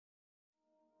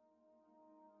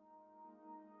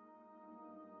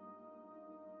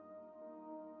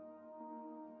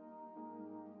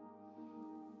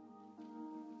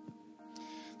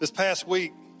This past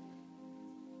week,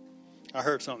 I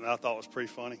heard something I thought was pretty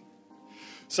funny.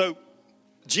 So,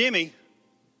 Jimmy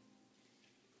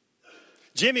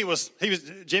was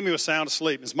sound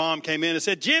asleep. His mom came in and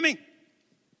said, "Jimmy,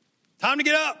 time to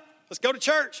get up. Let's go to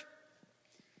church."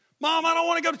 "Mom, I don't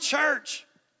want to go to church.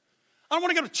 I don't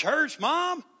want to go to church,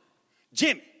 Mom."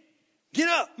 "Jimmy, get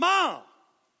up. Mom,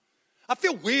 I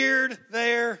feel weird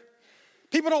there.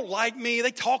 People don't like me.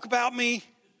 They talk about me."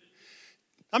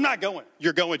 "I'm not going."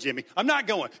 "You're going, Jimmy." "I'm not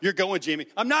going." "You're going, Jimmy."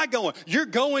 "I'm not going." "You're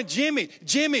going, Jimmy."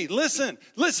 "Jimmy, listen,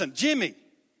 Jimmy.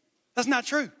 That's not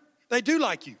true. They do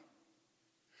like you.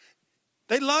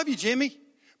 They love you, Jimmy."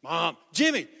 "Mom,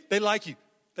 Jimmy, they like you.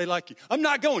 They like you." "I'm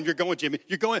not going." "You're going, Jimmy."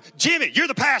 "You're going." "Jimmy, you're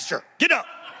the pastor. Get up."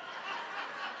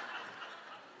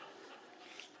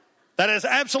 That has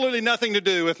absolutely nothing to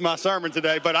do with my sermon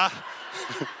today, but I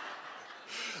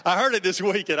heard it this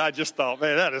week and I just thought,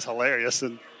 man, that is hilarious.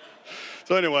 And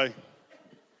so anyway,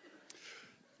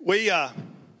 we're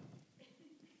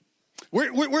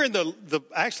in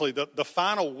the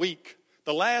final week,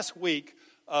 the last week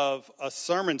of a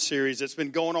sermon series that's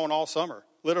been going on all summer,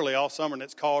 literally all summer, and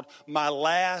it's called My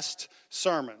Last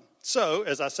Sermon. So,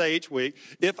 as I say each week,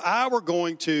 if I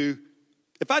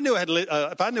knew I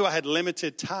had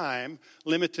limited time,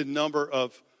 limited number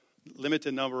of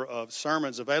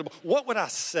sermons available, what would I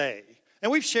say?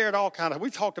 And we've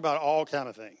talked about all kind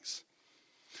of things.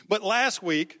 But last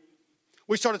week,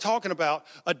 we started talking about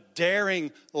a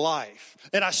daring life.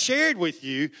 And I shared with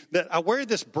you that I wear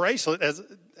this bracelet,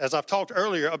 as I've talked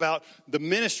earlier, about the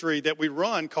ministry that we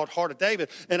run called Heart of David.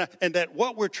 And that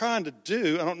what we're trying to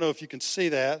do, I don't know if you can see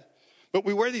that, but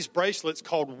we wear these bracelets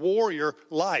called Warrior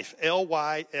Life,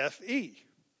 L-Y-F-E.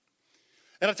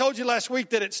 And I told you last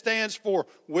week that it stands for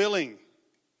willing,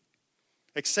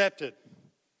 accepted,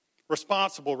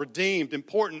 responsible, redeemed,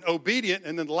 important, obedient,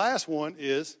 and then the last one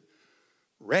is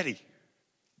ready.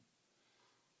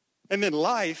 And then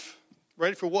life,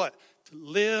 ready for what? To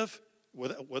live,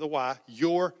 with a Y,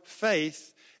 your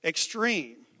faith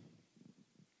extreme.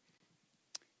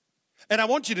 And I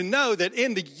want you to know that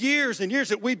in the years and years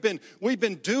that we've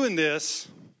been doing this,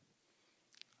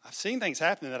 I've seen things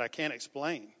happening that I can't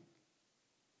explain.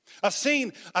 I've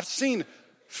seen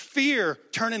fear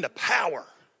turn into power.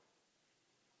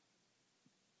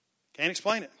 Can't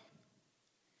explain it.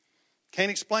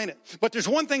 Can't explain it. But there's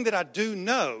one thing that I do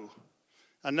know.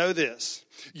 I know this.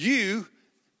 You,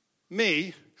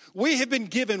 me, we have been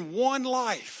given one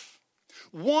life.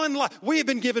 One life. We have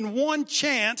been given one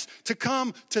chance to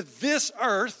come to this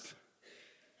earth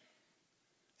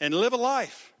and live a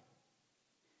life.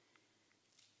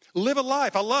 Live a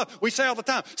life. We say all the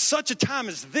time, such a time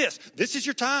as this. This is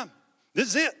your time.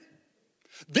 This is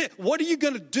it. What are you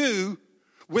going to do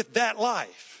with that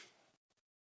life?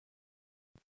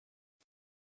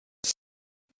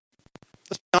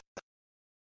 Let's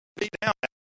be down.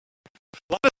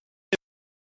 A lot of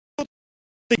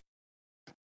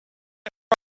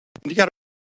you got to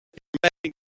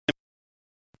make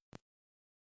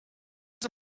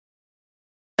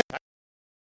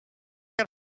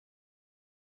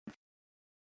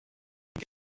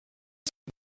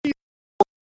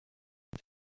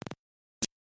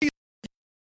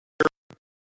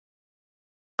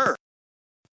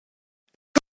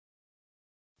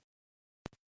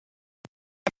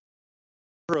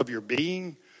of your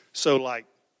being, so like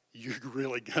you're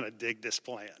really gonna dig this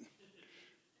plan.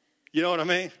 You know what I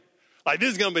mean? Like,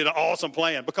 this is going to be an awesome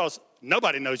plan because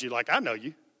nobody knows you like I know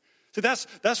you. So that's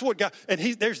what God, and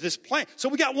there's this plan. So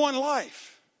we got one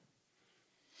life.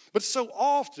 But so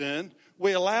often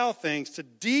we allow things to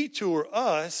detour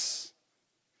us.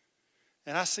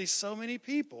 And I see so many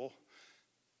people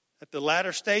at the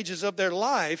latter stages of their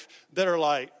life that are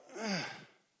like,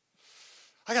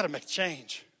 I got to make a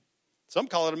change. Some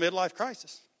call it a midlife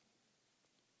crisis.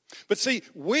 But see,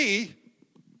 we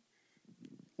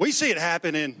see it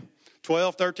happen in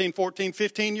 12, 13, 14,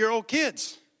 15-year-old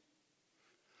kids.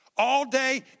 All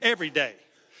day, every day.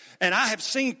 And I have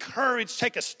seen courage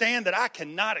take a stand that I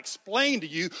cannot explain to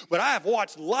you, but I have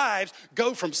watched lives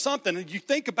go from something that you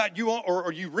think about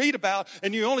or you read about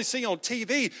and you only see on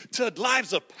TV to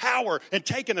lives of power and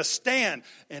taking a stand.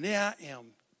 And I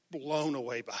am blown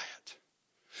away by it.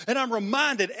 And I'm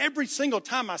reminded every single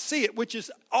time I see it, which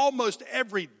is almost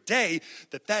every day,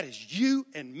 that is you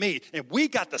and me. And we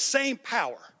got the same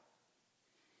power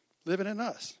living in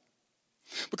us.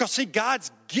 Because, see, God's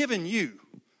given you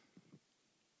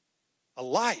a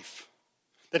life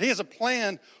that He has a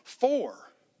plan for.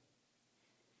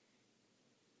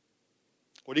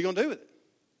 What are you going to do with it?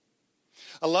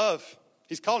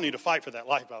 He's calling you to fight for that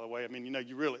life, by the way. I mean,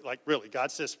 you really,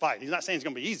 God says fight. He's not saying it's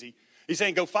going to be easy. He's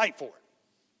saying go fight for it.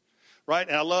 right?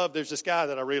 And I love, there's this guy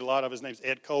that I read a lot of, his name's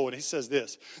Ed Cole, and he says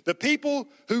this: the people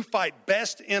who fight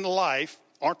best in life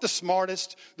aren't the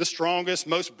smartest, the strongest,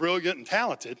 most brilliant and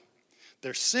talented.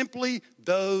 They're simply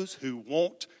those who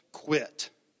won't quit,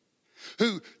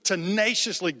 who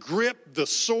tenaciously grip the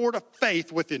sword of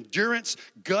faith with endurance,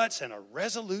 guts, and a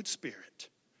resolute spirit.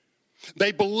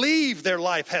 They believe their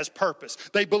life has purpose.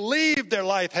 They believe their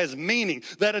life has meaning,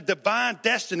 that a divine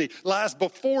destiny lies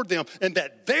before them, and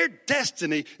that their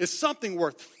destiny is something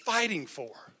worth fighting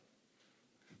for.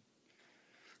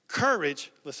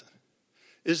 Courage, listen,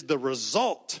 is the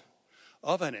result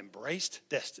of an embraced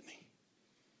destiny.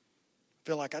 I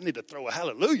feel like I need to throw a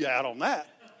hallelujah out on that.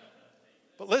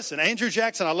 But listen, Andrew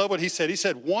Jackson, I love what he said. He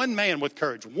said, one man with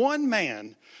courage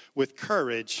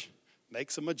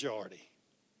makes a majority.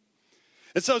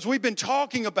 And so as we've been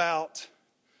talking about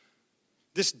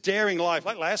this daring life,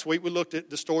 like last week we looked at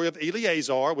the story of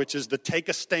Eleazar, which is the take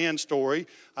a stand story.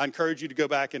 I encourage you to go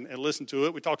back and listen to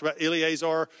it. We talked about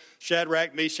Eleazar,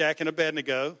 Shadrach, Meshach, and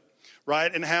Abednego,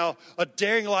 right? And how a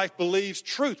daring life believes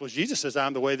truth. Well, Jesus says,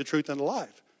 I'm the way, the truth, and the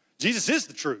life. Jesus is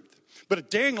the truth. But a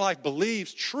daring life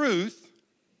believes truth.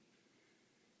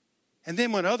 And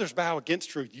then when others bow against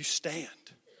truth, you stand.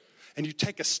 And you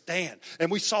take a stand.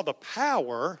 And we saw the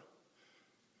power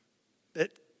that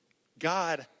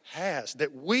God has,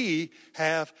 that we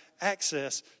have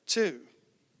access to.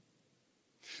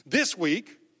 This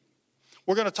week,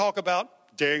 we're going to talk about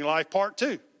Daring Life Part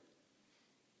 2.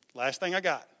 Last thing I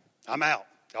got. I'm out.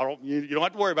 You don't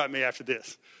have to worry about me after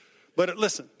this. But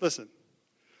listen.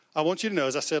 I want you to know,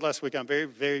 as I said last week, I'm very,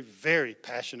 very, very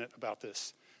passionate about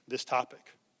this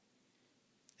topic.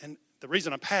 And the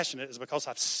reason I'm passionate is because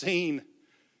I've seen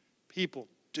people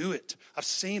do it. I've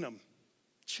seen them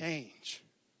change.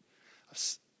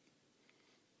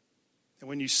 And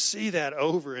when you see that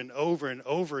over and over and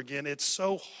over again, it's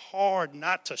so hard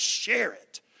not to share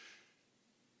it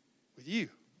with you.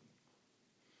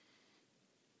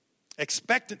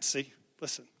 Expectancy,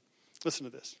 listen to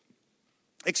this.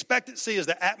 Expectancy is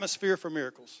the atmosphere for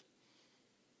miracles.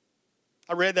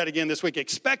 I read that again this week.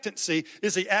 Expectancy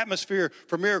is the atmosphere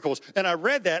for miracles. And I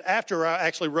read that after I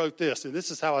actually wrote this. And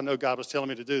this is how I know God was telling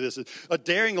me to do this. A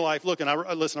daring life, look, and I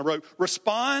wrote,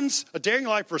 a daring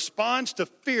life responds to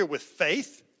fear with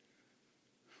faith,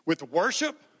 with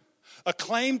worship,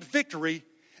 acclaimed victory,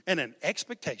 and an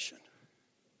expectation.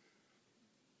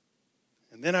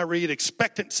 And then I read,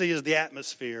 expectancy is the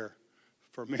atmosphere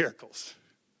for miracles.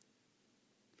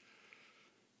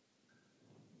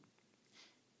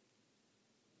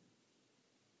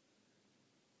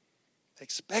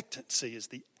 Expectancy is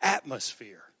the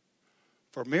atmosphere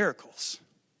for miracles.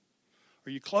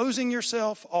 Are you closing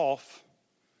yourself off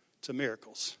to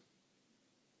miracles?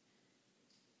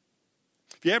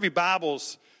 If you have your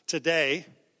Bibles today,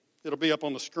 it'll be up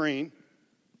on the screen.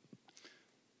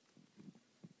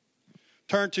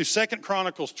 Turn to 2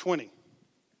 Chronicles 20.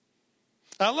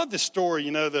 Now, I love this story.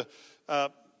 You know,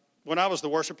 when I was the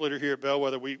worship leader here at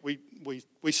Bellwether,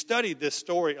 we studied this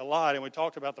story a lot, and we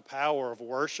talked about the power of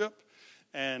worship.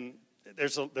 And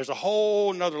there's a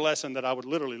whole nother lesson that I would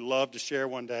literally love to share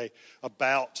one day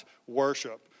about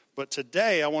worship. But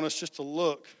today I want us just to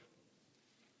look.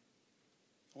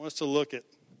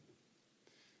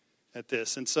 At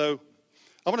this. And so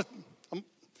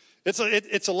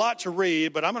it's a lot to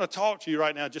read, but I'm going to talk to you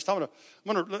right now.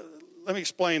 Let me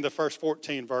explain the first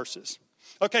 14 verses.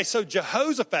 Okay, so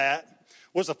Jehoshaphat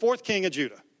was the fourth king of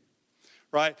Judah,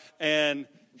 right? And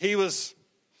he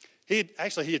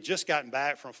had just gotten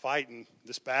back from fighting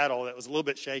this battle that was a little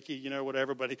bit shaky,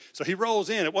 whatever. But so he rolls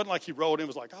in. It wasn't like he rolled in,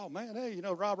 was like, oh man, hey,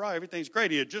 rah, everything's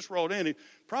great. He had just rolled in. He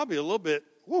probably a little bit,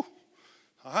 all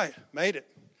right, made it.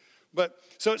 But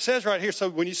so it says right here, so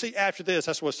when you see after this,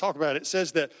 that's what it's talking about. It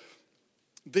says that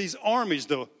these armies,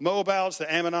 the Moabites,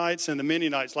 the Ammonites, and the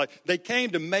Mennonites, they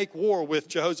came to make war with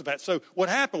Jehoshaphat. So what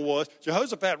happened was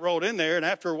Jehoshaphat rolled in there, and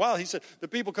after a while, he said, the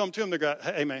people come to him, they go,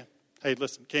 hey man,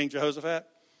 listen, King Jehoshaphat,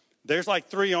 there's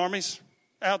 3 armies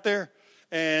out there,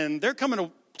 and they're coming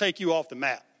to take you off the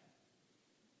map.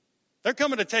 They're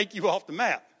coming to take you off the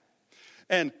map.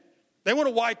 And they want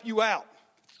to wipe you out.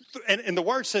 And the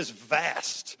word says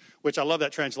vast, which I love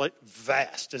that translate.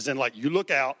 Vast, as in you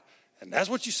look out, and that's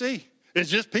what you see. It's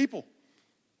just people.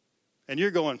 And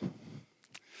you're going,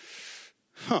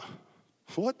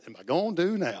 what am I going to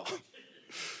do now?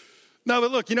 No,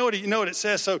 but look, you know what it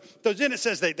says? So then it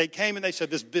says they came and they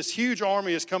said, this huge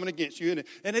army is coming against you.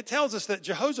 And it tells us that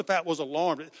Jehoshaphat was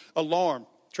alarmed,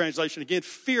 translation again,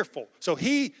 fearful. So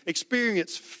he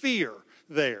experienced fear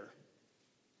there.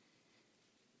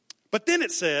 But then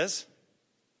it says,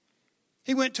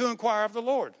 he went to inquire of the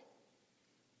Lord.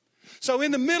 So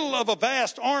in the middle of a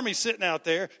vast army sitting out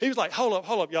there, he was like, hold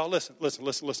up, y'all, listen.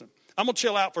 I'm going to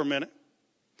chill out for a minute.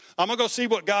 I'm going to go see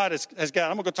what God has got.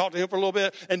 I'm going to go talk to him for a little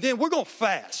bit, and then we're going to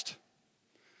fast.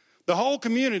 The whole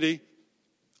community,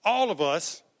 all of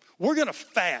us, we're going to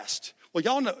fast. Well,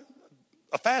 y'all know,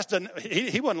 a fast doesn't,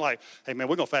 he wasn't like, hey, man,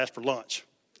 we're going to fast for lunch,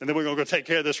 and then we're going to go take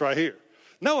care of this right here.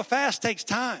 No, a fast takes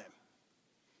time.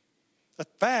 A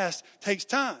fast takes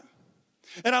time.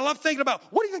 And I love thinking about,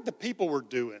 what do you think the people were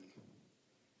doing?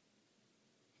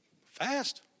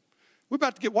 Fast? We're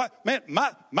about to get what? Man,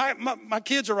 my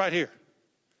kids are right here.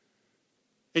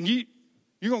 And you're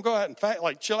going to go out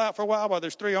and chill out for a while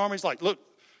there's three armies? Like, look,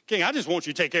 King, I just want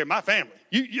you to take care of my family.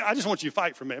 I just want you to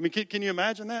fight for me. I mean, can you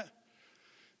imagine that?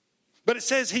 But it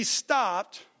says he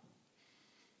stopped,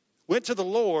 went to the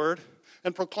Lord,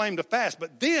 and proclaimed a fast.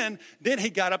 But then he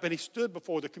got up and he stood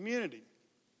before the community.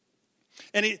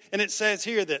 And it says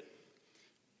here that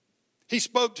he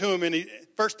spoke to him, and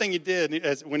first thing he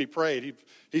did when he prayed,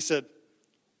 he said,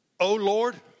 "O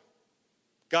Lord,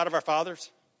 God of our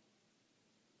fathers,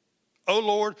 O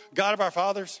Lord, God of our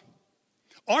fathers,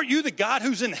 aren't you the God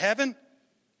who's in heaven?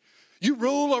 You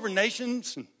rule over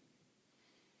nations and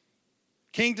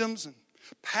kingdoms, and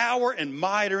power and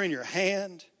might are in your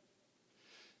hand."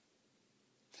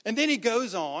 And then he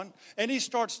goes on and he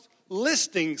starts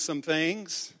listing some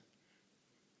things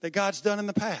that God's done in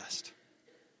the past.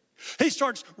 He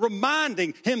starts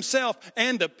reminding himself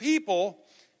and the people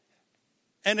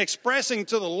and expressing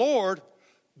to the Lord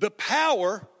the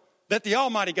power that the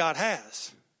Almighty God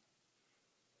has.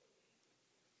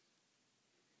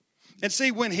 And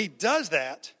see, when he does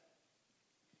that,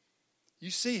 you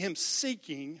see him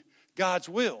seeking God's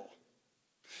will.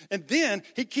 And then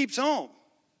he keeps on.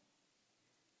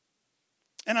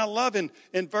 And I love in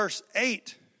verse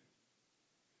 8,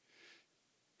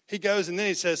 he goes and then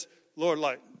he says, Lord,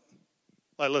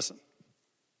 listen,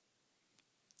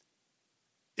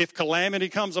 if calamity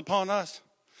comes upon us,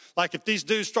 like if these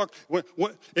dudes start,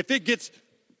 if it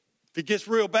gets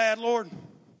real bad, Lord,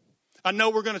 I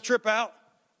know we're going to trip out,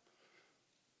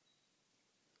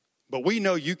 but we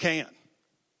know you can.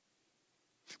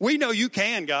 We know you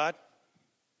can, God.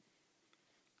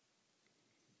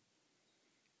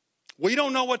 We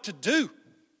don't know what to do.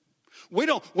 We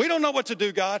don't know what to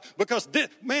do, God, because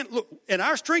look, in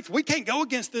our strength, we can't go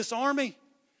against this army.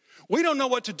 We don't know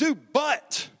what to do,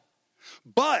 but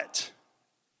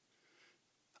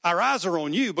our eyes are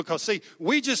on you, because see,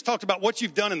 we just talked about what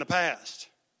you've done in the past.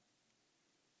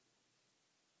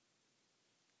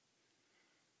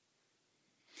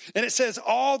 And it says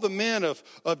all the men of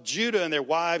Judah and their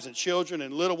wives and children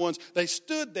and little ones, they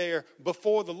stood there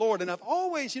before the Lord. And I've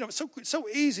always, it's so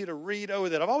easy to read over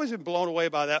that. I've always been blown away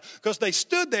by that, because they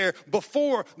stood there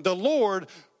before the Lord.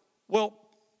 Well,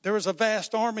 there was a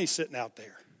vast army sitting out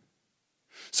there.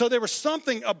 So there was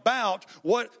something about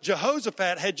what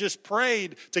Jehoshaphat had just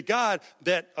prayed to God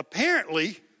that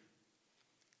apparently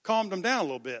calmed them down a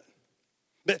little bit.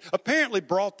 That apparently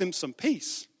brought them some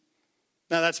peace.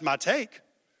 Now that's my take.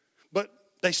 But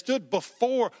they stood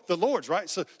before the Lord's, right?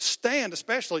 So stand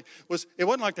especially it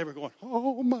wasn't like they were going,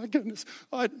 oh my goodness.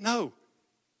 No.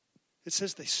 It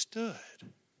says they stood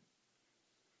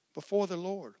before the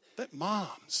Lord. That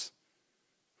moms,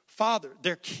 father,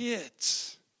 their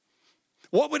kids.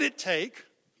 What would it take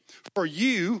for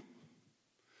you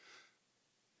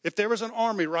if there was an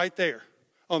army right there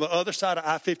on the other side of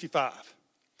I-55?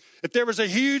 If there was a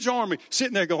huge army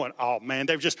sitting there going, oh man,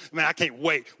 I can't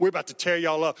wait. We're about to tear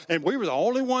y'all up. And we were the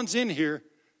only ones in here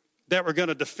that were going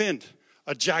to defend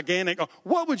a gigantic,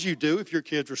 what would you do if your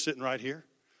kids were sitting right here?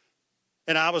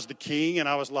 And I was the king, and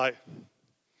I was like,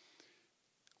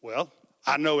 well,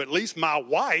 I know at least my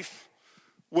wife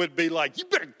would be like, you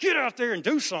better get out there and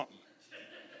do something.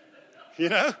 You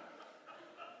know?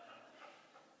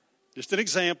 Just an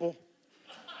example.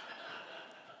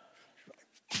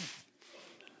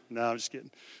 No, I'm just kidding.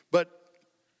 But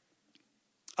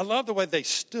I love the way they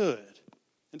stood.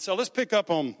 And so let's pick up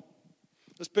on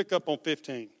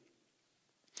 15.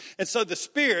 And so the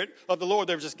Spirit of the Lord,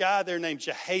 there was this guy there named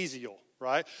Jehaziel,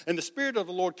 right? And the Spirit of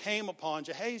the Lord came upon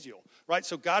Jehaziel, right?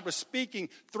 So God was speaking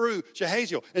through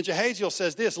Jehaziel. And Jehaziel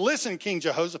says this, listen, King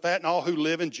Jehoshaphat and all who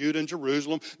live in Judah and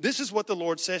Jerusalem, this is what the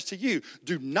Lord says to you.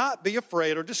 Do not be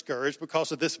afraid or discouraged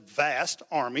because of this vast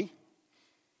army.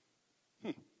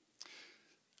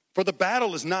 For the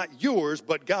battle is not yours,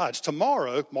 but God's.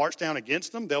 Tomorrow, march down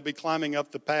against them. They'll be climbing up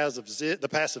the pass of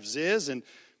Ziz, and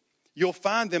you'll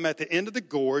find them at the end of the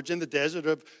gorge in the desert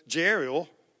of Jeruel.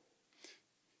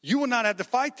 You will not have to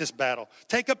fight this battle.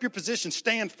 Take up your position,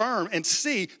 stand firm, and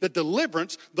see the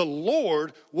deliverance the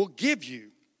Lord will give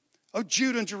you. Oh,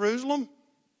 Judah and Jerusalem,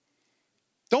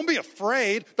 Don't be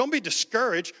afraid. Don't be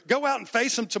discouraged. Go out and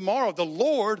face them tomorrow. The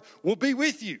Lord will be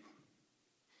with you.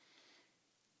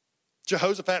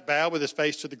 Jehoshaphat bowed with his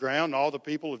face to the ground, and all the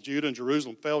people of Judah and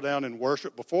Jerusalem fell down in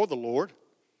worship before the Lord.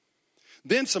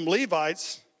 Then some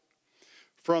Levites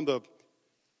from the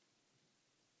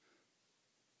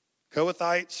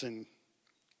Kohathites and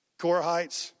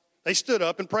Korahites, they stood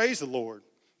up and praised the Lord,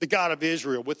 the God of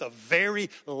Israel, with a very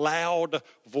loud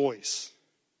voice.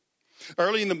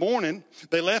 Early in the morning,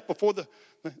 they left for the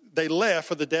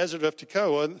desert of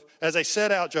Tekoa. As they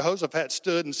set out, Jehoshaphat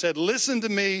stood and said, "Listen to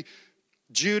me,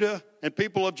 Judah and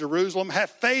people of Jerusalem.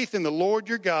 Have faith in the Lord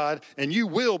your God, and you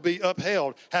will be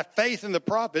upheld. Have faith in the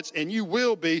prophets, and you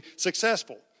will be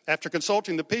successful." After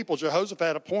consulting the people,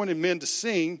 Jehoshaphat appointed men to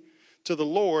sing to the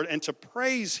Lord and to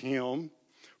praise him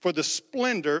for the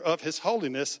splendor of his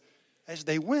holiness as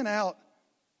they went out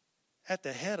at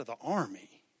the head of the army,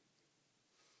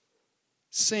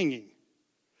 singing,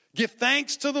 "Give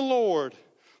thanks to the Lord,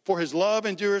 for his love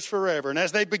endures forever." And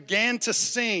as they began to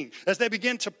sing, as they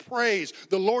began to praise,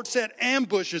 the Lord set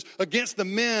ambushes against the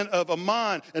men of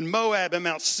Ammon and Moab and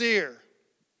Mount Seir,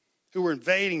 who were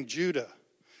invading Judah,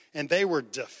 and they were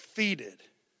defeated.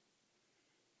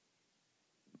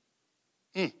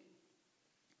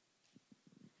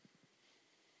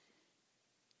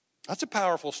 That's a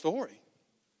powerful story.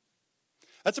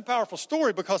 That's a powerful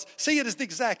story because, see, it is the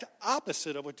exact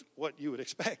opposite of what you would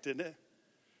expect, isn't it?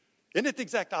 Isn't it the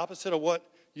exact opposite of what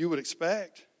you would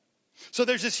expect? So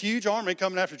there's this huge army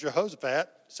coming after Jehoshaphat.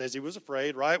 Says he was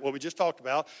afraid, right? What we just talked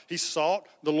about. He sought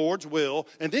the Lord's will,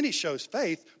 and then he shows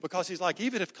faith because he's like,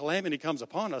 even if calamity comes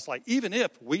upon us, like even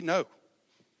if we know.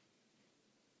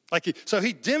 So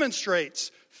he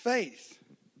demonstrates faith.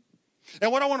 And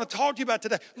what I want to talk to you about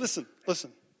today, listen.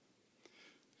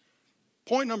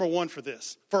 Point number one for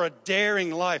this, for a daring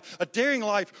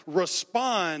life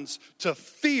responds to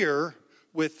fear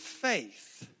with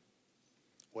faith.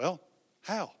 Well,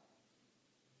 how?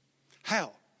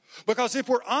 Because if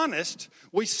we're honest,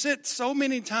 we sit so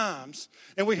many times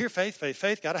and we hear faith,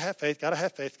 gotta have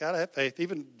faith.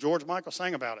 Even George Michael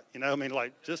sang about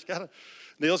it. Just gotta.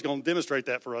 Neil's going to demonstrate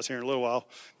that for us here in a little while.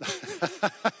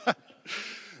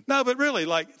 No, but really,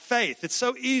 faith. It's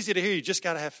so easy to hear you just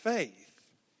gotta have faith.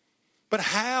 But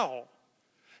how?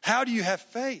 How do you have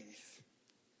faith?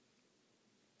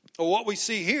 Well, what we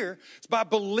see here is by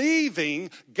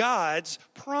believing God's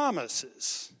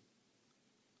promises.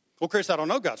 Well, Chris, I don't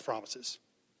know God's promises.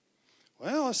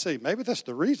 Well, let's see. Maybe that's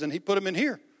the reason he put them in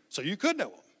here, so you could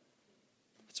know them.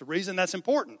 That's a reason that's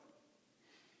important.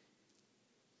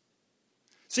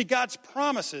 See, God's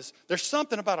promises, there's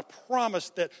something about a promise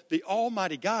that the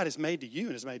Almighty God has made to you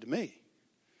and has made to me.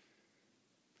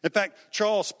 In fact,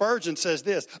 Charles Spurgeon says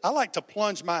this: "I like to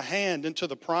plunge my hand into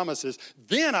the promises.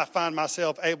 Then I find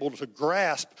myself able to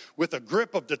grasp with a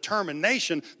grip of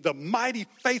determination the mighty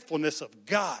faithfulness of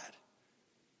God.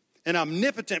 An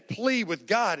omnipotent plea with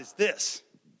God is this: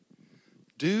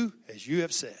 do as you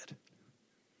have said."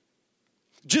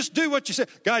 Just do what you said.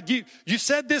 God, you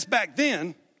said this back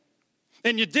then,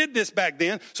 and you did this back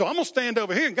then, so I'm going to stand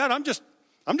over here, and God, I'm just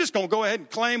going to go ahead and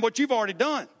claim what you've already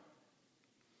done.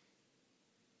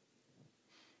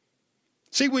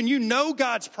 See, when you know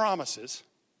God's promises,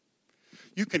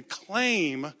 you can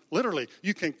claim, literally,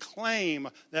 you can claim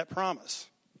that promise.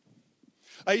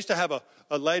 I used to have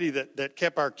a lady that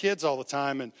kept our kids all the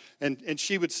time, and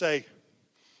she would say,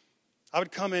 I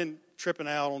would come in tripping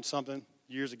out on something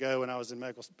years ago when I was in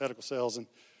medical sales, and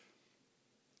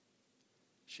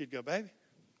she'd go, "Baby,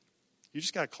 you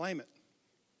just got to claim it."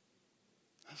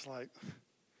 I was like,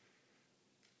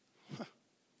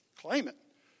 claim it?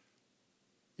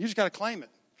 You just got to claim it.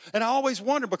 And I always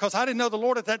wondered, because I didn't know the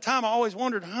Lord at that time, I always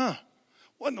wondered,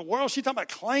 what in the world is she talking about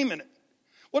claiming it?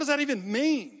 What does that even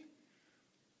mean?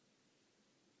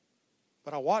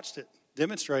 But I watched it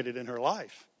demonstrated in her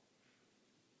life.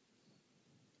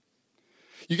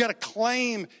 You got to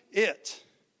claim it.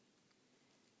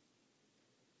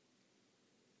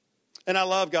 And I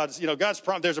love God's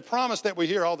promise. There's a promise that we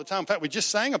hear all the time. In fact, we just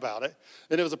sang about it.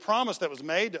 And it was a promise that was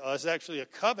made to us. It's actually a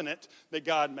covenant that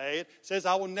God made. It says,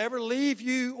 "I will never leave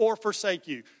you or forsake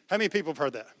you." How many people have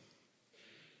heard that?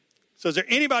 So is there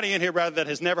anybody in here, rather, that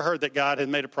has never heard that God has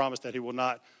made a promise that he will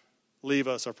not leave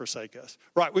us or forsake us?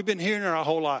 Right, we've been hearing it our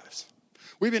whole lives.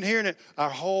 We've been hearing it our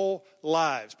whole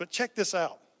lives. But check this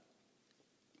out.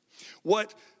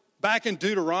 What back in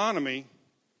Deuteronomy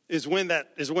is when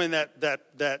that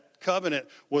covenant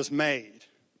was made.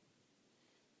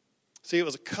 See, it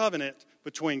was a covenant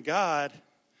between God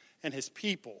and his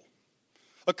people.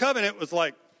 A covenant was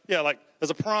like, Yeah, like as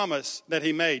a promise that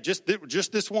he made. Just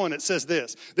this one, it says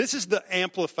this. This is the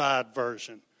amplified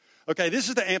version. Okay, this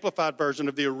is the amplified version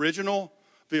of the original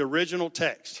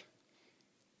text.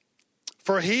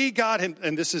 For he got him,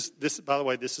 and this by the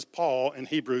way, this is Paul in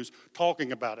Hebrews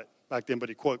talking about it back then, but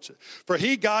he quotes it. For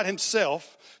he, God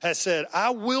himself, has said,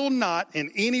 I will not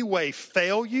in any way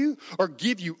fail you or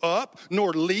give you up,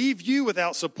 nor leave you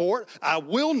without support. I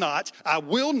will not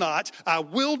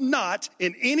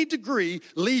in any degree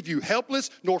leave you helpless,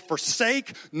 nor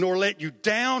forsake, nor let you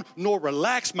down, nor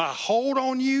relax my hold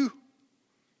on you.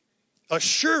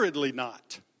 Assuredly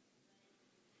not.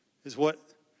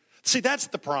 See, that's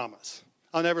the promise.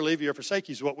 I'll never leave you or forsake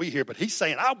you is what we hear. But he's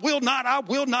saying, I will not.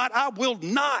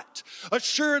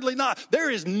 Assuredly not. There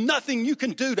is nothing you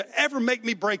can do to ever make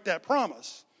me break that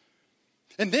promise.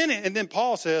 And then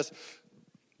Paul says,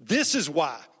 this is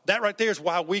why. That right there is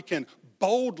why we can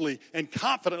boldly and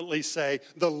confidently say,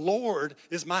 the Lord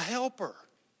is my helper.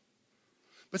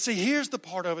 But see, here's the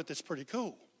part of it that's pretty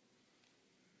cool.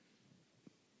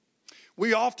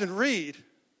 We often read,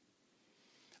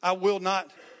 I will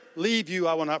not leave you,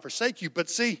 I will not forsake you. But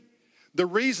see, the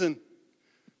reason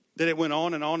that it went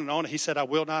on and on and on, he said, I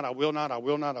will not,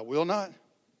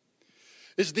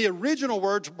 is the original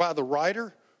words by the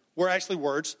writer were actually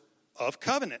words of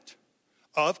covenant.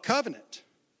 Of covenant.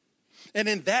 And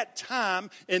in that time,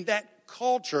 in that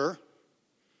culture,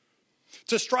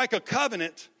 to strike a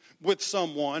covenant with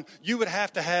someone, you would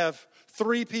have to have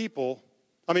three people.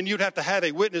 You'd have to have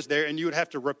a witness there, and you would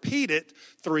have to repeat it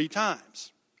 3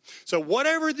 times. So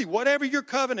whatever your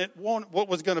covenant what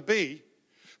was going to be,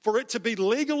 for it to be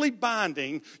legally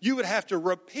binding, you would have to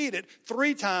repeat it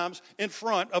 3 times in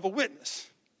front of a witness.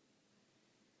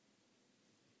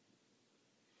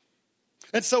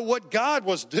 And so what God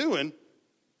was doing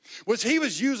was he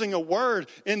was using a word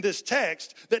in this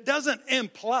text that doesn't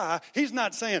imply, he's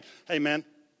not saying, hey man,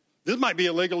 this might be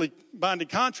a legally binding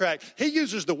contract. He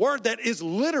uses the word that is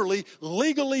literally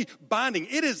legally binding.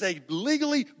 It is a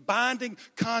legally binding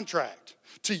contract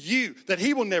to you that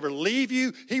he will never leave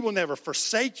you. He will never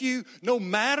forsake you. No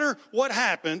matter what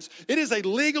happens, it is a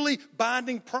legally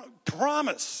binding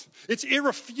promise. It's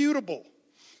irrefutable.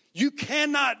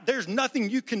 There's nothing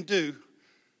you can do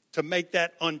to make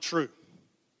that untrue.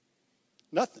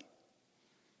 Nothing.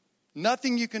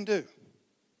 Nothing you can do.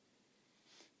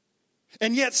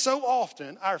 And yet so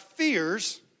often our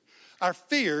fears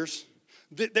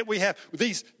that we have,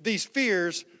 these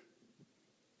fears,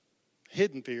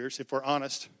 hidden fears, if we're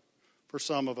honest, for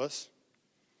some of us,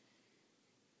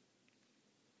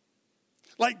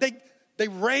 like they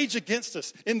rage against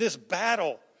us in this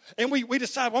battle. And we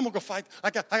decide, well, I'm going to go fight.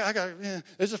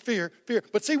 There's a fear.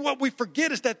 But see, what we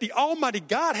forget is that the Almighty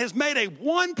God has made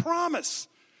one promise.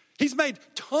 He's made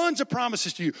tons of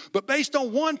promises to you. But based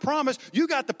on one promise, you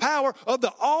got the power of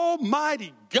the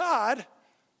Almighty God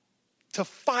to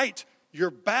fight your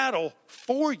battle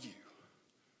for you.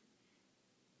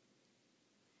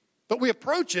 But we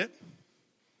approach it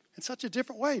in such a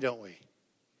different way, don't we?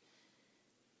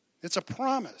 It's a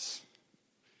promise.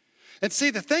 And see,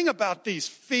 the thing about these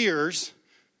fears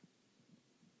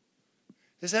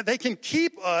is that they can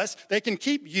keep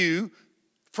you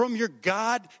from your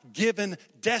God-given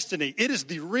destiny. It's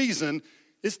the reason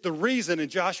in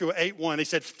Joshua 8:1, he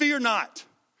said, fear not.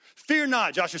 Fear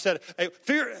not. Joshua said, hey,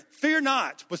 fear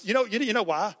not. You know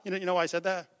why? You know why he said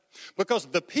that? Because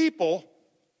the people,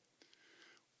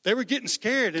 they were getting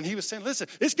scared, and he was saying, listen,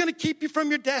 it's going to keep you from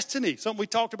your destiny. Something we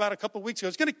talked about a couple of weeks ago.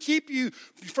 It's going to keep you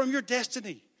from your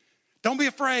destiny. Don't be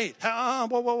afraid.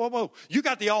 Whoa. You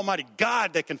got the Almighty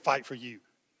God that can fight for you.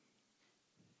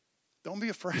 Don't be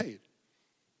afraid.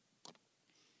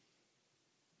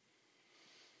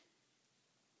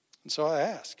 And so I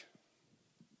ask,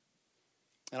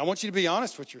 and I want you to be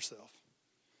honest with yourself.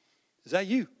 Is that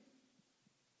you?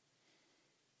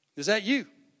 Is that you?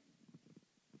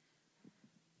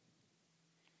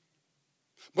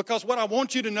 Because what I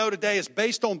want you to know today is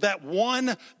based on that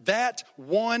one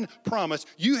promise,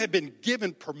 you have been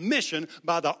given permission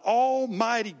by the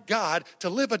Almighty God to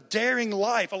live a daring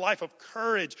life, a life of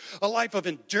courage, a life of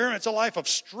endurance, a life of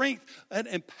strength, an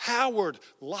empowered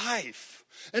life.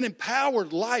 An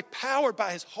empowered life powered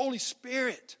by His Holy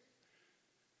Spirit.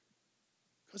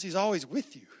 Because He's always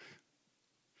with you.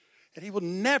 And He will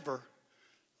never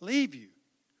leave you.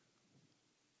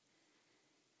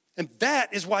 And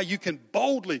that is why you can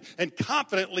boldly and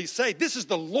confidently say, this is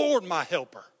the Lord my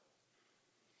helper.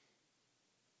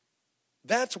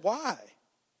 That's why.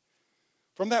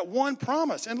 From that one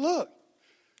promise. And look,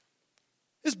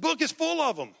 this book is full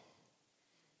of them.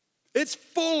 It's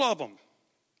full of them.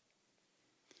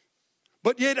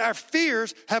 But yet our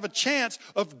fears have a chance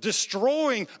of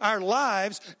destroying our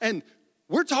lives. And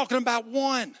we're talking about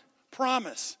one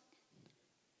promise.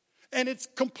 And it's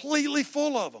completely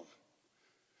full of them.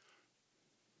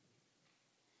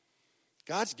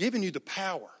 God's given you the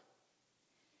power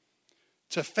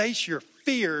to face your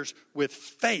fears with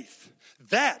faith.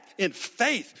 That, in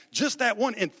faith, just that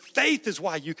one, in faith is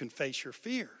why you can face your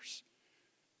fears.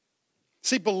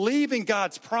 See, believing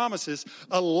God's promises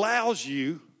allows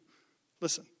you,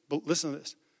 listen to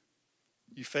this.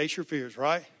 You face your fears,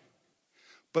 right?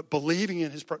 But believing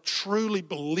in his, truly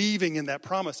believing in that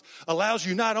promise allows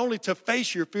you not only to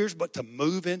face your fears, but to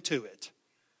move into it.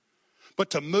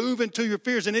 But to move into your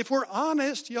fears. And if we're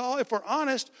honest, y'all, if we're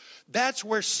honest, that's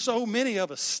where so many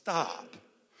of us stop.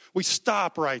 We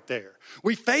stop right there.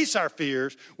 We face our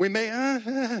fears. We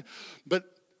may, but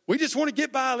we just want to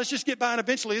get by. Let's just get by and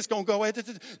eventually it's going to go away.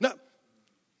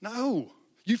 No.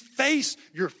 You face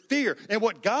your fear. And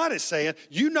what God is saying,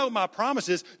 you know my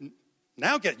promises.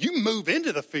 Now you move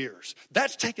into the fears.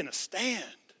 That's taking a stand.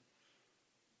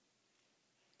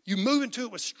 You move into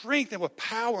it with strength and with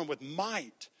power and with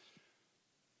might.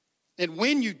 And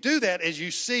when you do that, as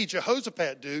you see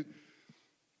Jehoshaphat do,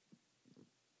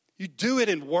 you do it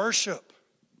in worship.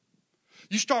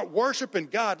 You start worshiping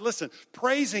God, listen,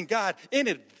 praising God in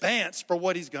advance for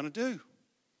what he's going to do.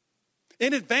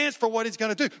 In advance for what he's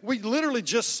going to do. We literally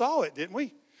just saw it, didn't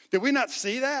we? Did we not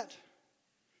see that?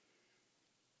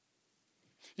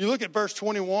 You look at verse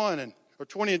 21 or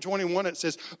 20 and 21, it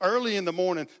says, early in the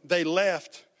morning they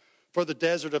left for the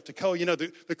desert of Tekoa. You know,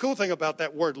 the cool thing about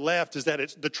that word left is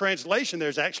that the translation there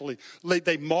is actually,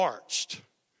 they marched.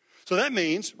 So that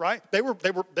means, right, they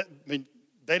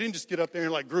didn't just get up there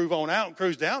and like groove on out and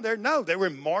cruise down there. No, they were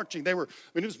marching. It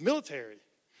was military.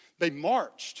 They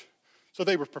marched. So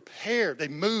they were prepared. They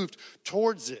moved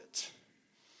towards it.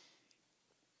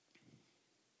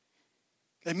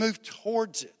 They moved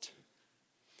towards it.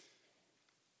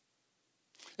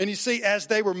 And you see, as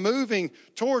they were moving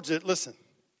towards it, listen.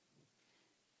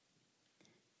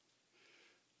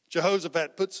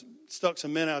 Jehoshaphat stuck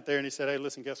some men out there and he said, hey,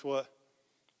 listen, guess what?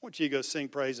 I want you to go sing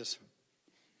praises.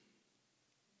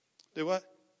 Do what?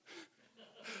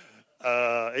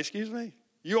 Excuse me?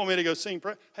 You want me to go sing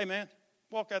praise? Hey, man,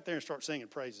 walk out there and start singing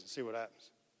praises and see what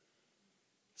happens.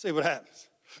 See what happens.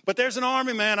 But there's an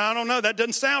army, man. I don't know. That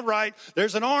doesn't sound right.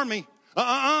 There's an army.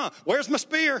 Where's my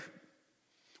spear?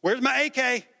 Where's my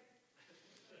AK?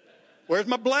 Where's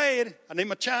my blade? I need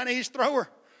my Chinese thrower.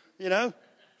 You know?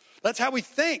 That's how we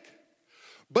think.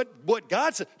 But what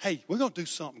God said, hey, we're going to do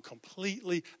something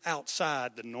completely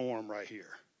outside the norm right here.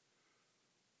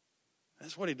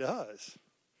 That's what he does.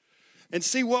 And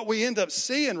see, what we end up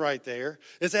seeing right there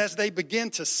is as they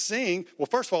begin to sing, well,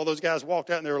 first of all, those guys walked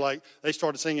out and they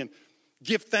started singing,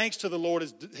 give thanks to the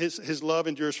Lord, his love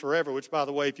endures forever, which, by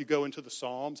the way, if you go into the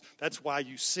Psalms, that's why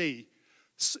you see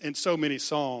in so many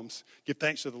Psalms, give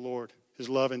thanks to the Lord, his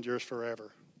love endures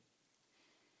forever.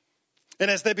 And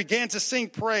as they began to sing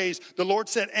praise, the Lord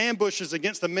set ambushes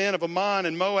against the men of Ammon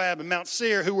and Moab and Mount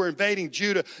Seir who were invading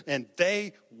Judah, and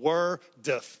they were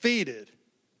defeated.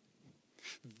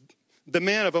 The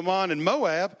men of Ammon and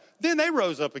Moab, then they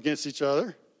rose up against each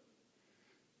other.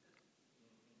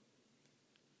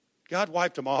 God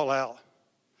wiped them all out.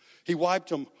 He wiped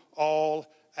them all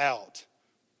out.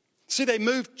 See, they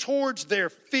moved towards their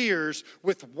fears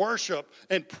with worship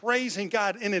and praising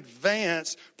God in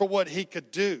advance for what he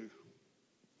could do.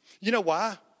 You know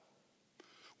why?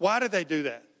 Why did they do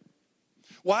that?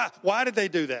 Why did they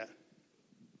do that?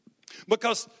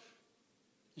 Because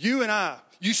you and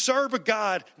you serve a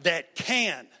God that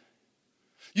can.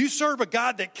 You serve a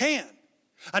God that can.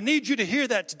 I need you to hear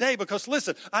that today because,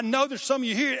 listen, I know there's some of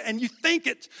you here and you think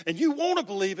it and you want to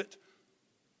believe it.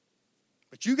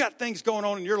 But you got things going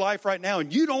on in your life right now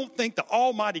and you don't think the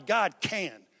Almighty God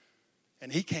can.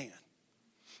 And he can.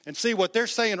 And see what they're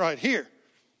saying right here.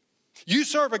 You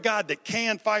serve a God that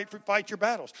can fight your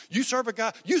battles. You serve a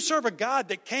God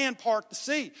that can part the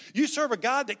sea. You serve a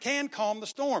God that can calm the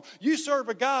storm. You serve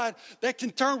a God that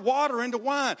can turn water into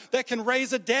wine, that can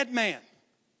raise a dead man.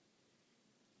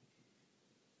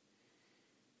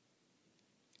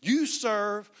 You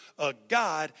serve a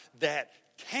God that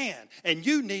can, and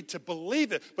you need to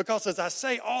believe it because, as I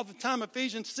say all the time,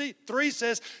 Ephesians 3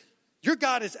 says, your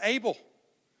God is able.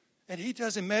 And he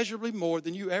does immeasurably more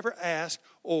than you ever ask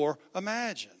or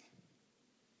imagine.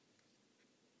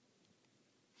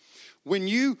 When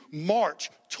you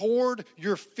march toward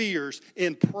your fears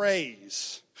in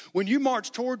praise, when you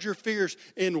march toward your fears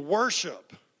in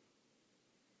worship,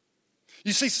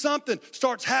 you see something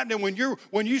starts happening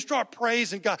when you start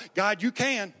praising God. God, you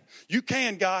can. You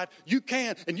can, God. You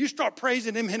can. And you start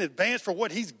praising him in advance for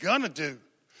what he's going to do.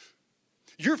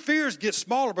 Your fears get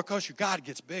smaller because your God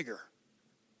gets bigger.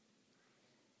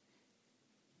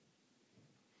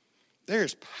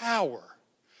 There's power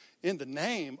in the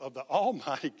name of the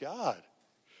Almighty God.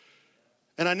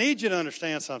 And I need you to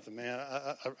understand something, man.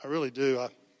 I really do.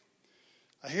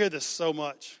 I hear this so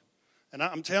much. And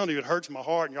I'm telling you, it hurts my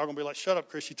heart. And y'all going to be like, shut up,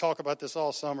 Chris. You talk about this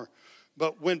all summer.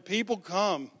 But when people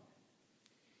come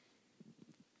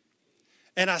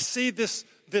and I see this,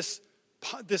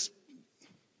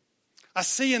 I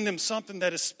see in them something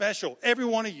that is special, every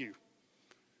one of you.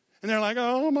 And they're like,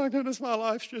 oh my goodness, my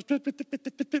life's just...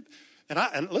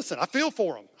 And listen, I feel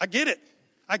for them. I get it.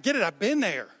 I've been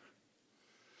there.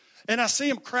 And I see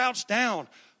them crouched down,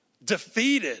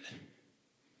 defeated.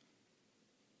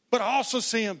 But I also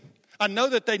see them, I know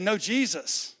that they know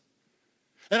Jesus.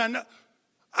 And I know,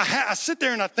 I sit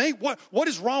there and I think, what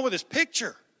is wrong with this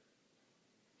picture?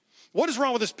 What is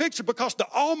wrong with this picture? Because the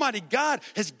Almighty God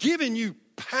has given you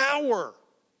power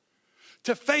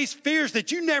to face fears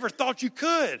that you never thought you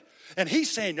could. And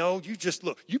he's saying, no, you just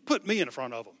look, you put me in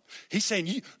front of them. He's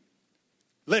saying,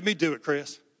 let me do it,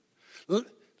 Chris.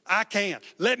 I can.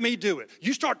 Let me do it.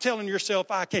 You start telling yourself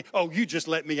I can't. Oh, you just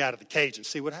let me out of the cage and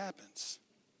see what happens.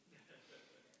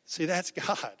 See, that's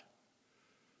God.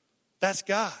 That's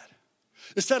God.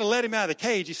 Instead of letting him out of the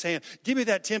cage, he's saying, give me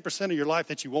that 10% of your life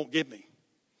that you won't give me.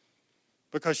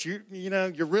 Because you're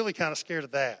really kind of scared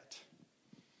of that.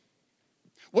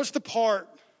 What's the part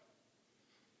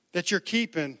that you're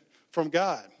keeping from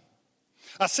God?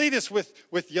 I see this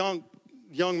with young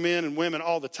men and women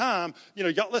all the time. You know,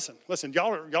 y'all listen,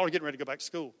 y'all are getting ready to go back to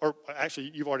school. Or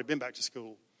actually, you've already been back to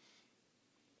school.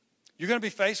 You're going to be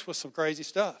faced with some crazy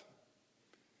stuff.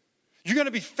 You're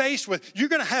going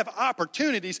to have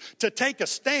opportunities to take a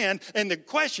stand. And the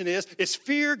question is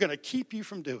fear going to keep you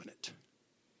from doing it?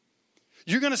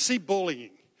 You're going to see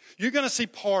bullying. You're going to see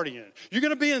partying. You're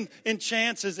going to be in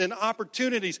chances and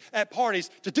opportunities at parties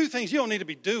to do things you don't need to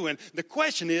be doing. The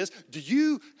question is, do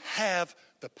you have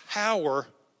the power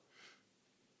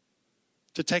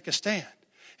to take a stand?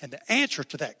 And the answer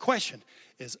to that question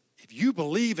is, if you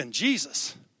believe in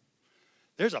Jesus,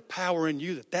 there's a power in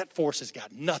you that force has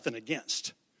got nothing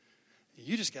against.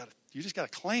 You just got to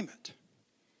claim it.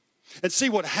 And see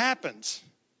what happens.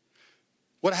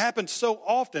 What happens so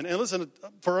often, and listen,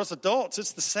 for us adults,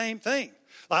 it's the same thing.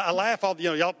 I laugh all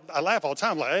the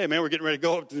time, like, hey man, we're getting ready to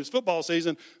go up to this football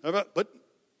season, but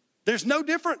there's no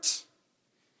difference.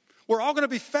 We're all going to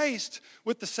be faced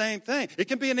with the same thing. It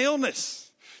can be an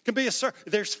illness. It can be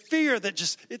there's fear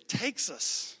that it takes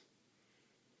us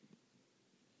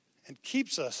and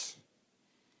keeps us.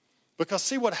 Because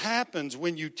see what happens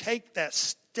when you take that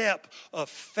step of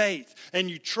faith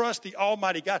and you trust the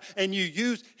Almighty God and you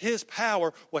use his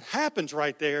power, what happens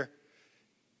right there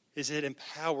is it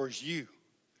empowers you.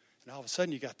 And all of a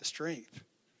sudden you got the strength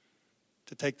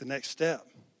to take the next step.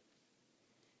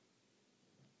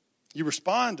 You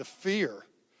respond to fear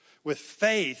with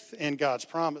faith in God's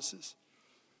promises.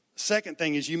 The second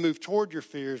thing is you move toward your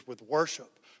fears with worship,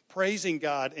 praising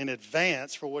God in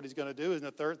advance for what he's going to do. And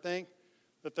the third thing,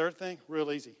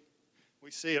 real easy.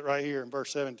 We see it right here in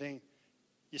verse 17.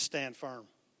 You stand firm.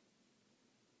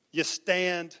 You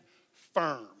stand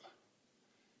firm.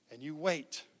 And you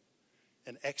wait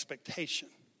in expectation.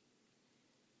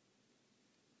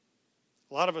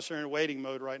 A lot of us are in waiting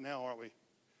mode right now, aren't we?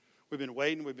 We've been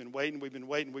waiting.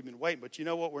 But you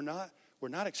know what we're not? We're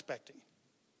not expecting.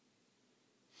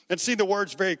 And see, the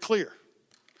word's very clear.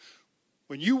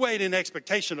 When you wait in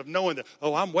expectation of knowing that,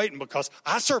 oh, I'm waiting because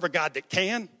I serve a God that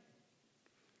can,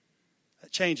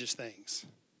 that changes things.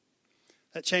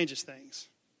 That changes things.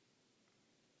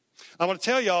 I want to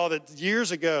tell y'all that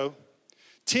years ago,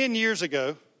 10 years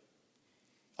ago,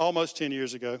 almost 10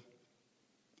 years ago,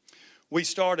 we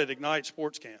started Ignite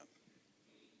Sports Camp.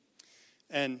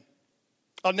 And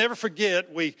I'll never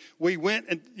forget, we went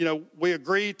and, we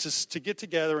agreed to get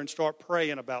together and start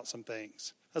praying about some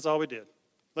things. That's all we did.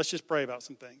 Let's just pray about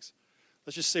some things.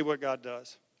 Let's just see what God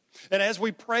does. And as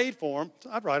we prayed for them,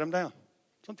 I'd write them down.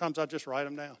 Sometimes I'd just write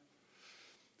them down.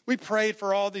 We prayed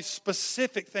for all these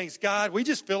specific things. God, we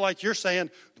just feel like you're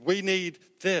saying we need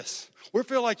this. We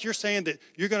feel like you're saying that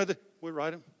you're going to, we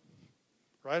write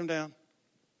them down.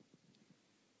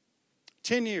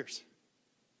 10 years.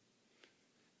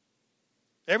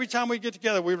 Every time we get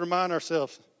together, we remind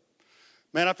ourselves,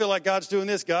 man, I feel like God's doing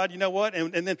this. God, you know what?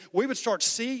 And then we would start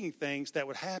seeing things that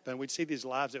would happen. We'd see these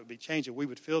lives that would be changing. We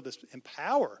would feel this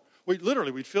power.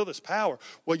 We'd feel this power.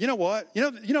 Well, you know what?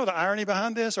 You know the irony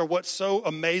behind this, or what's so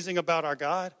amazing about our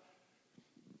God?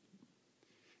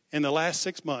 In the last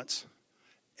 6 months,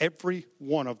 every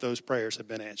one of those prayers have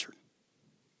been answered.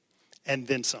 And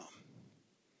then some.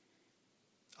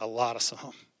 A lot of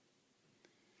some.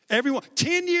 Everyone,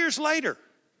 10 years later.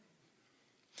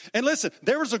 And listen,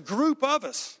 there was a group of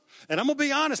us. And I'm going to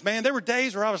be honest, man, there were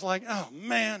days where I was like, oh,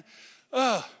 man,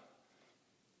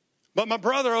 But my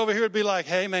brother over here would be like,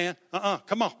 hey, man,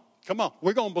 come on.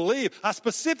 We're going to believe. I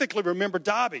specifically remember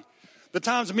Dobby. The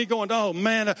times of me going, oh,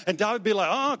 man. And Dobby would be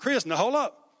like, Chris, now hold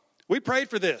up. We prayed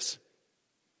for this.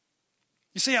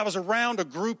 You see, I was around a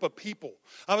group of people.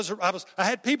 I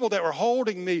had people that were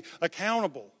holding me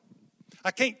accountable.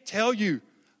 I can't tell you,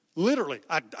 literally,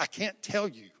 I can't tell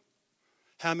you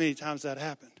how many times that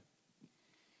happened.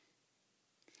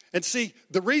 And see,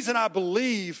 the reason I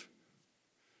believe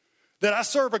that I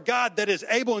serve a God that is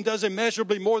able and does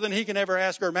immeasurably more than he can ever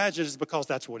ask or imagine is because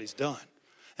that's what he's done.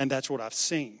 And that's what I've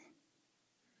seen.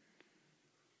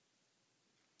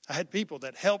 I had people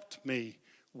that helped me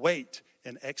wait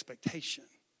in expectation.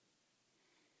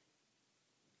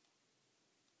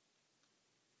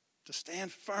 To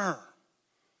stand firm.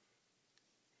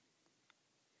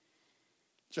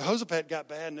 Jehoshaphat got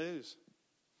bad news.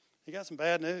 He got some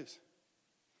bad news.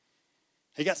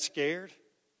 He got scared.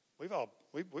 We've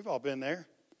all been there.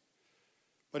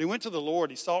 But he went to the Lord.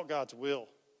 He sought God's will.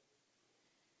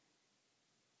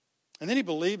 And then he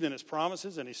believed in his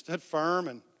promises and he stood firm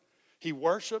and he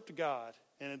worshiped God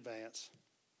in advance.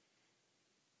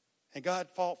 And God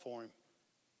fought for him.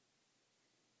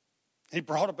 He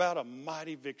brought about a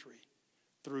mighty victory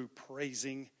through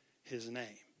praising his name.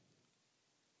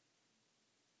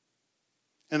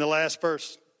 And the last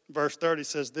verse 30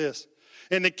 says this.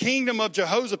 And the kingdom of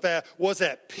Jehoshaphat was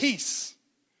at peace,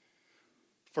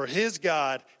 for his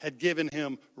God had given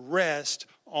him rest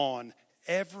on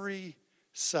every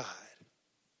side.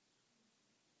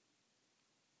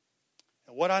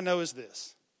 And what I know is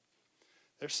this.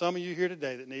 There's some of you here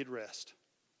today that need rest.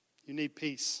 You need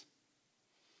peace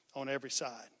on every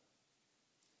side.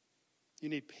 You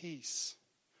need peace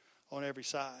on every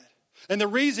side. And the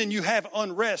reason you have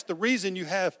unrest, the reason you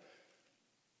have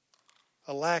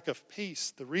a lack of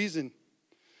peace, the reason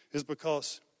is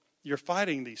because you're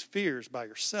fighting these fears by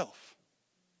yourself.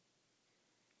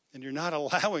 And you're not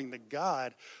allowing the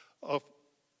God of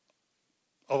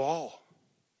all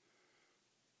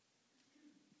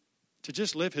to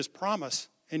just live his promise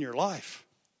in your life.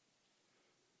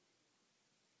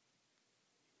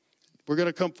 We're going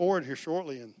to come forward here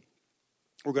shortly and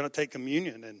we're going to take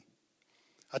communion. And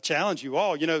I challenge you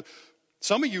all. You know,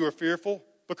 some of you are fearful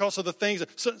because of the things.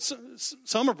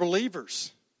 Some are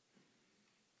believers.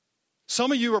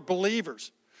 Some of you are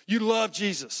believers. You love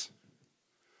Jesus.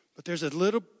 But there's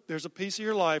a piece of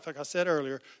your life, like I said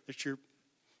earlier,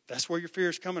 that's where your fear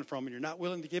is coming from, and you're not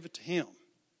willing to give it to him.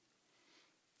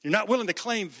 You're not willing to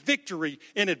claim victory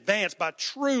in advance by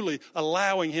truly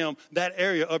allowing him that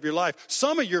area of your life.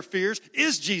 Some of your fears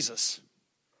is Jesus.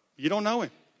 You don't know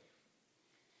him.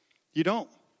 You don't.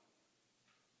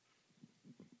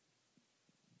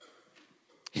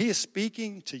 He is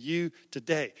speaking to you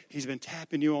today. He's been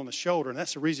tapping you on the shoulder, and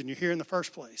that's the reason you're here in the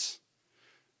first place.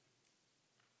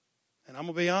 And I'm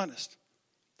going to be honest.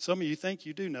 Some of you think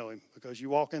you do know him because you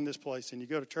walk in this place and you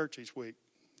go to church each week.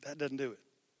 That doesn't do it.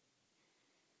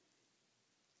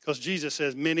 Because Jesus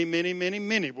says, many, many, many,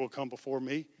 many will come before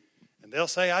me. And they'll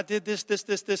say, I did this,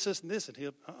 and this. And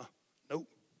he'll, nope.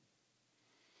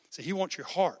 See, he wants your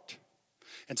heart.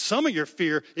 And some of your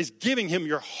fear is giving him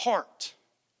your heart.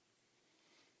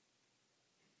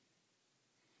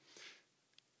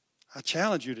 I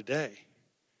challenge you today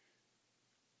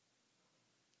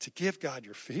to give God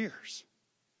your fears.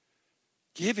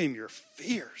 Give him your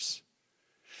fears.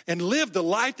 And live the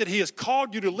life that he has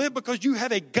called you to live because you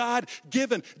have a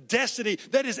God-given destiny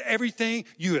that is everything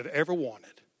you have ever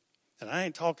wanted. And I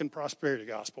ain't talking prosperity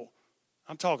gospel.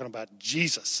 I'm talking about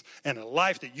Jesus and a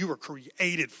life that you were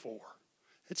created for.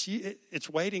 It's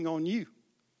waiting on you.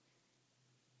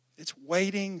 It's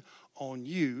waiting on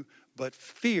you, but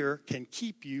fear can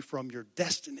keep you from your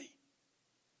destiny.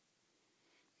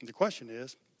 And the question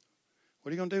is, what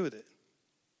are you going to do with it?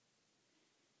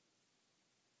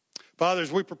 Father,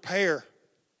 as we prepare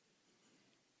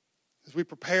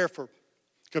for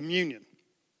communion,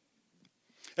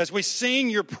 as we sing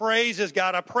your praises,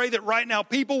 God, I pray that right now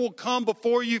people will come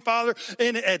before you, Father,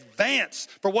 in advance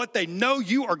for what they know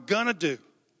you are going to do,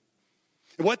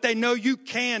 and what they know you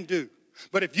can do.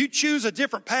 But if you choose a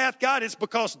different path, God, it's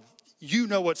because you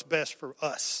know what's best for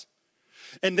us.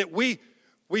 And that we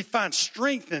find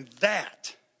strength in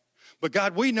that. But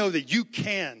God, we know that you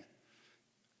can.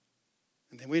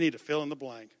 And then we need to fill in the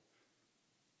blank.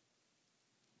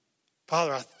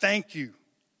 Father, I thank you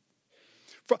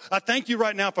I thank you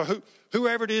right now for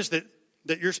whoever it is that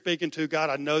you're speaking to. God,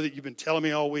 I know that you've been telling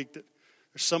me all week that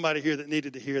there's somebody here that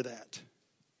needed to hear that.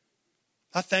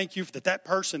 I thank you that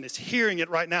person is hearing it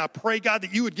right now. I pray, God,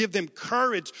 that you would give them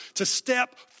courage to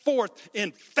step forth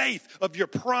in faith of your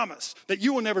promise, that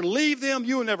you will never leave them,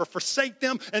 you will never forsake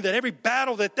them, and that every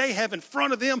battle that they have in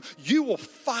front of them, you will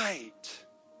fight.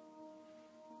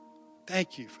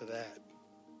 Thank you for that.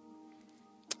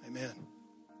 Amen.